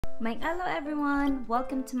Hello everyone!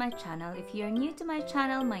 Welcome to my channel. If you are new to my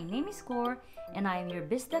channel, my name is Cor and I am your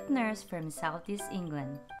business nurse from Southeast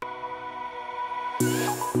England.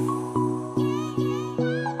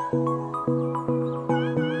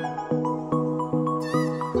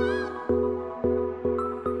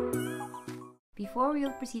 Before we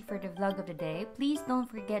will proceed for the vlog of the day, please don't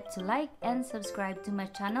forget to like and subscribe to my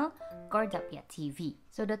channel, CORRdapya TV.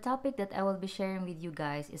 So the topic that I will be sharing with you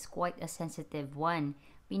guys is quite a sensitive one.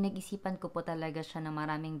 Pinag-isipan ko po talaga siya na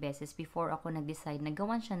maraming beses before ako nag-decide na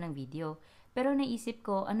gawan siya ng video. Pero naisip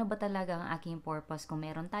ko, ano ba talaga ang aking purpose kung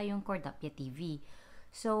meron tayong CORRdapya TV?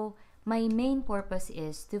 So, my main purpose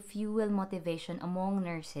is to fuel motivation among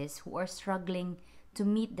nurses who are struggling to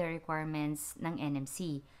meet the requirements ng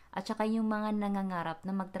NMC. At saka yung mga nangangarap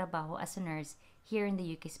na magtrabaho as a nurse here in the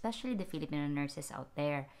UK, especially the Filipino nurses out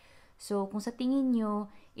there. So, kung sa tingin nyo,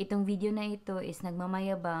 itong video na ito is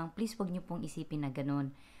nagmamayabang, please wag nyo pong isipin na ganun.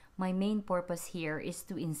 My main purpose here is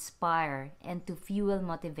to inspire and to fuel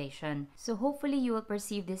motivation. So, hopefully you will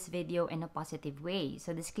perceive this video in a positive way.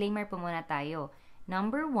 So, disclaimer po muna tayo.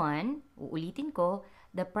 Number 1, uulitin ko,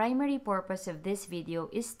 the primary purpose of this video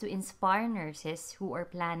is to inspire nurses who are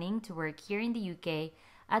planning to work here in the UK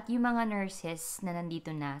at yung mga nurses na nandito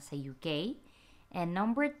na sa UK. And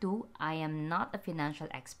number 2, I am not a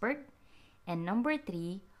financial expert. And number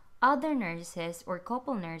 3, other nurses or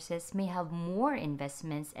couple nurses may have more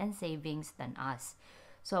investments and savings than us.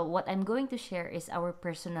 So what I'm going to share is our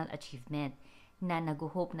personal achievement na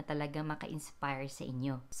nag-hope na talaga maka-inspire sa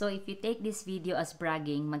inyo. So if you take this video as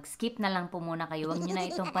bragging, mag-skip na lang po muna kayo. Huwag nyo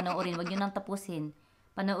na itong panoorin, huwag nyo nang tapusin.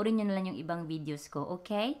 Panoorin nyo na lang yung ibang videos ko,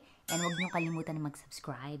 okay? And huwag nyo kalimutan na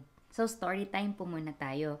mag-subscribe. So, story time po muna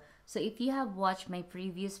tayo. So, if you have watched my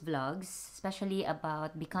previous vlogs, especially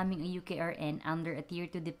about becoming a UKRN under a Tier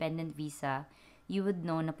 2 dependent visa, you would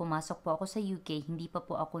know na pumasok po ako sa UK, hindi pa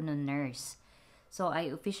po ako nun nurse. So,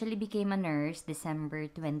 I officially became a nurse December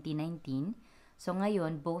 2019. So,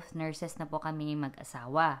 ngayon, both nurses na po kami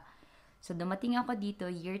mag-asawa. So, dumating ako dito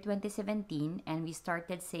year 2017 and we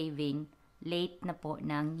started saving late na po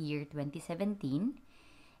ng year 2017.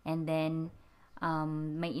 And then,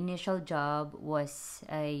 my initial job was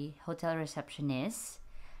a hotel receptionist.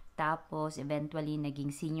 Tapos, eventually, naging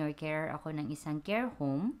senior carer ako ng isang care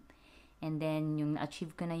home. And then, yung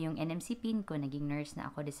na-achieve ko na yung NMC PIN ko, naging nurse na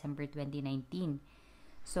ako December 2019.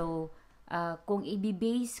 So, kung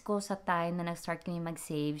i-base ko sa time na nag-start kami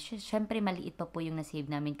mag-save, syempre maliit pa po yung na-save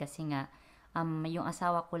namin kasi nga, yung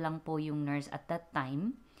asawa ko lang po yung nurse at that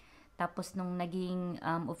time. Tapos, nung naging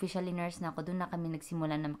officially nurse na ako, doon na kami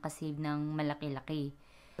nagsimula na makasave ng malaki-laki.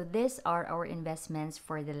 So, these are our investments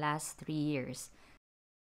for the last 3 years.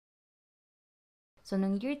 So,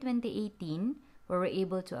 noong year 2018, we were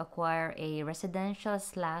able to acquire a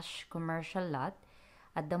residential/commercial lot.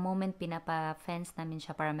 At the moment, pinapa-fence namin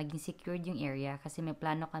siya para maging secured yung area kasi may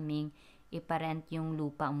plano kaming iparent yung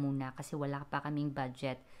lupa muna kasi wala pa kaming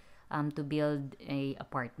budget to build a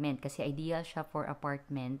apartment. Kasi ideal siya for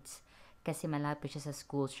apartments kasi malapit siya sa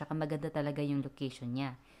schools, saka maganda talaga yung location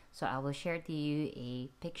niya. So, I will share to you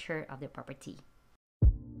a picture of the property.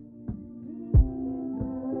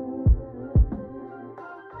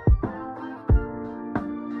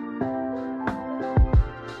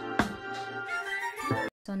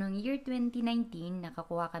 So, noong year 2019,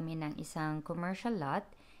 nakakuha kami ng isang commercial lot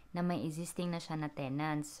na may existing na siya na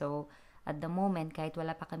tenants. So, at the moment, kahit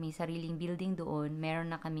wala pa kami sariling building doon,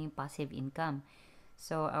 meron na kaming passive income.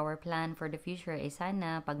 So, our plan for the future ay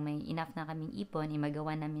sana pag may enough na kaming ipon,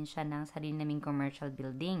 imagawa namin siya ng sarili naming commercial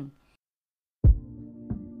building.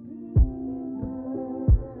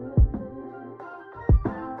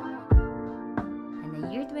 And the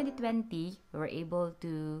year 2020, we were able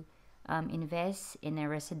to invest in a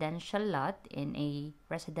residential lot in a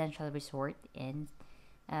residential resort in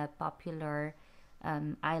a popular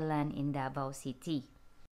island in Davao City.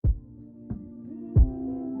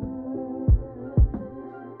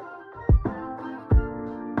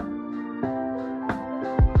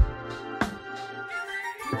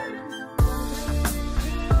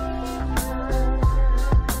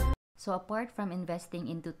 So, apart from investing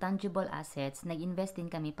into tangible assets, nag-invest din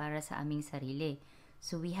kami para sa aming sarili.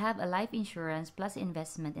 So, we have a life insurance plus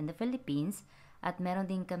investment in the Philippines at meron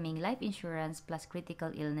din kaming life insurance plus critical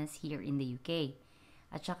illness here in the UK.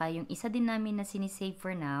 At saka yung isa din namin na sinisave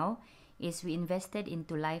for now is we invested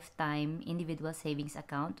into lifetime individual savings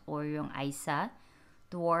account or yung ISA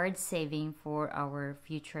towards saving for our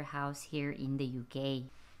future house here in the UK.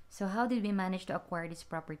 So, how did we manage to acquire these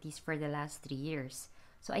properties for the last 3 years?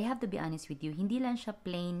 So, I have to be honest with you, hindi lang siya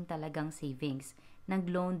plain talagang savings.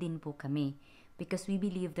 Nag-loan din po kami because we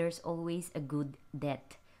believe there's always a good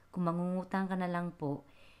debt. kung mangungutang ka na lang po,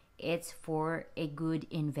 it's for a good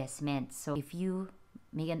investment. So if you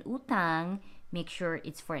make an utang, make sure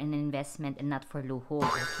it's for an investment and not for luho,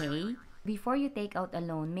 okay? Before you take out a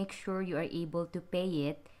loan, make sure you are able to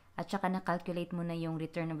pay it at saka na-calculate mo na yung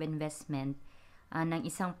return of investment ng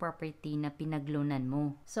isang property na pinagloanan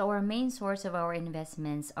mo. So our main source of our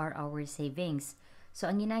investments are our savings.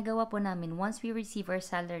 So ang ginagawa po namin, once we receive our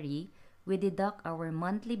salary, we deduct our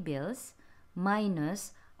monthly bills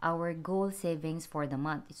minus our goal savings for the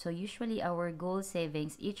month. So usually our goal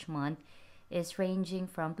savings each month is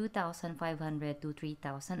ranging from 2,500 to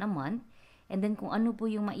 3,000 a month. And then kung ano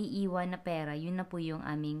po yung maiiwan na pera, yun na po yung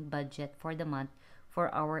aming budget for the month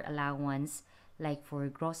for our allowance, like for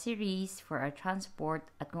groceries, for our transport,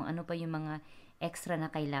 at kung ano pa yung mga extra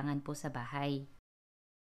na kailangan po sa bahay.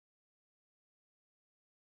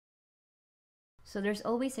 So there's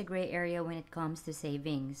always a gray area when it comes to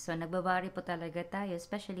savings. So nagbabari po talaga tayo,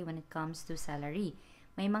 especially when it comes to salary.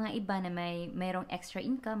 May mga iba na mayroong extra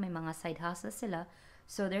income, may mga side hustles sila.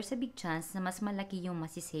 So there's a big chance na mas malaki yung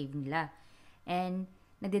masisave nila. And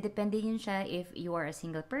nagdedepende yun siya if you are a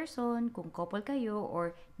single person, kung couple kayo,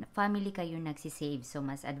 or family kayo nagsisave. So,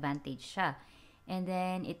 mas advantage siya. And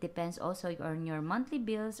then, it depends also on your monthly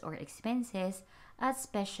bills or expenses, at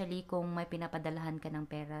especially kung may pinapadalahan ka ng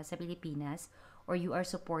pera sa Pilipinas or you are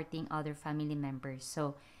supporting other family members.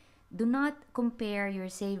 So, do not compare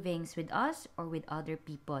your savings with us or with other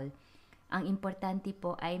people. Ang importante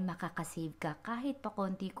po ay makakasave ka kahit pa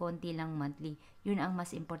konti-konti lang monthly. Yun ang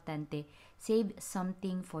mas importante. Save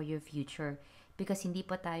something for your future. Because hindi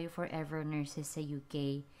pa tayo forever nurses sa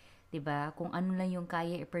UK. 'Di ba? Kung ano lang yung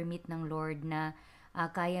kaya i-permit ng Lord na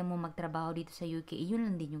kaya mo magtrabaho dito sa UK, yun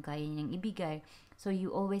lang din yung kaya niyang ibigay. So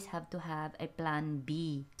you always have to have a plan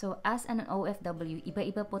B. So as an OFW,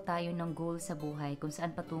 iba-iba po tayo ng goal sa buhay kung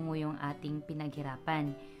saan patungo yung ating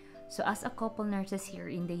pinaghirapan. So as a couple nurses here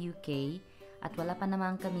in the UK, at wala pa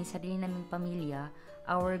naman kami sarili naming pamilya,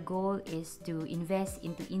 our goal is to invest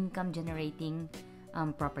into income generating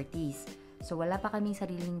properties. So wala pa kaming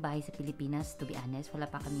sariling bahay sa Pilipinas, to be honest, wala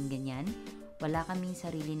pa kaming ganyan. Wala kaming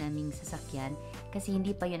sarili naming sasakyan kasi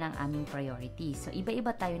hindi pa yun ang aming priority. So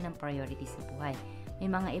iba-iba tayo ng priority sa buhay. May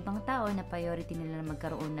mga ibang tao na priority nila na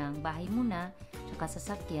magkaroon ng bahay muna, tsaka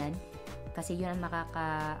sasakyan, kasi yun ang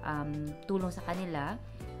makakatulong sa kanila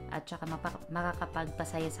at saka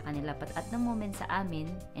makakapagpasaya sa kanila. But at the moment sa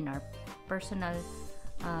amin, in our personal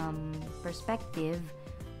perspective,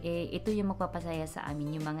 ito yung magpapasaya sa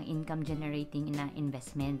amin, yung mga income generating na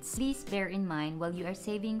investments. Please bear in mind, while you are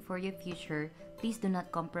saving for your future, please do not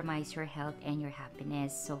compromise your health and your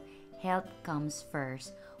happiness. So, health comes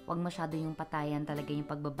first. Huwag masyado yung patayan talaga yung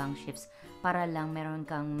pagbabank shifts para lang meron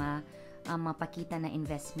kang mapakita na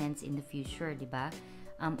investments in the future, di ba?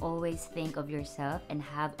 Always think of yourself and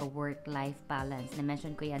have a work-life balance.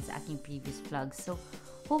 Na-mention ko yan sa aking previous vlogs. So,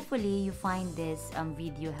 hopefully, you find this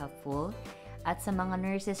video helpful. At sa mga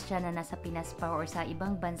nurses dyan na nasa Pinas pa or sa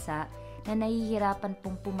ibang bansa na nahihirapan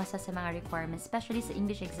pong pumasa sa mga requirements, especially sa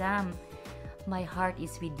English exam, my heart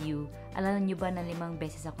is with you. Alam niyo ba na 5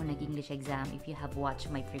 beses ako nag-English exam if you have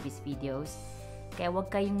watched my previous videos? Kaya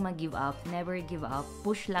huwag kayong mag-give up. Never give up.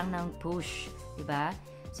 Push lang ng push. Diba?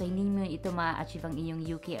 So, hindi mo ito ma-achieve ang iyong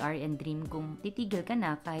UKRN dream kung titigil ka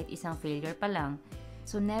na kahit isang failure pa lang.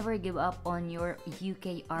 So, never give up on your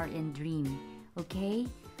UKRN dream. Okay?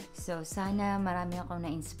 So, sana marami akong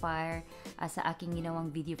na-inspire sa aking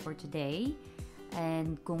ginawang video for today.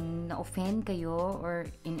 And kung na-offend kayo or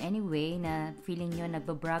in any way na feeling nyo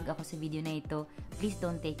nagbabrag ako sa video na ito, please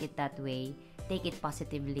don't take it that way. Take it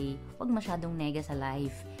positively. Huwag masyadong nega sa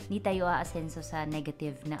life. Hindi tayo aasenso sa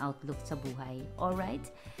negative na outlook sa buhay.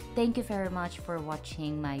 Alright? Thank you very much for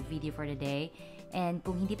watching my video for today. And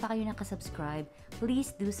kung hindi pa kayo nakasubscribe,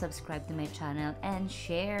 please do subscribe to my channel and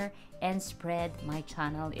share and spread my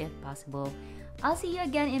channel if possible. I'll see you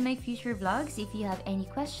again in my future vlogs. If you have any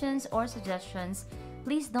questions or suggestions,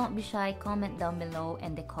 please don't be shy. Comment down below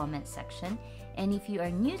in the comment section. And if you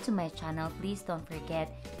are new to my channel, please don't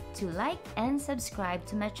forget to like and subscribe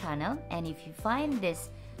to my channel. And if you find this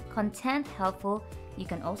content helpful, you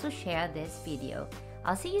can also share this video.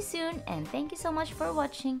 I'll see you soon and thank you so much for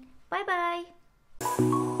watching. Bye bye!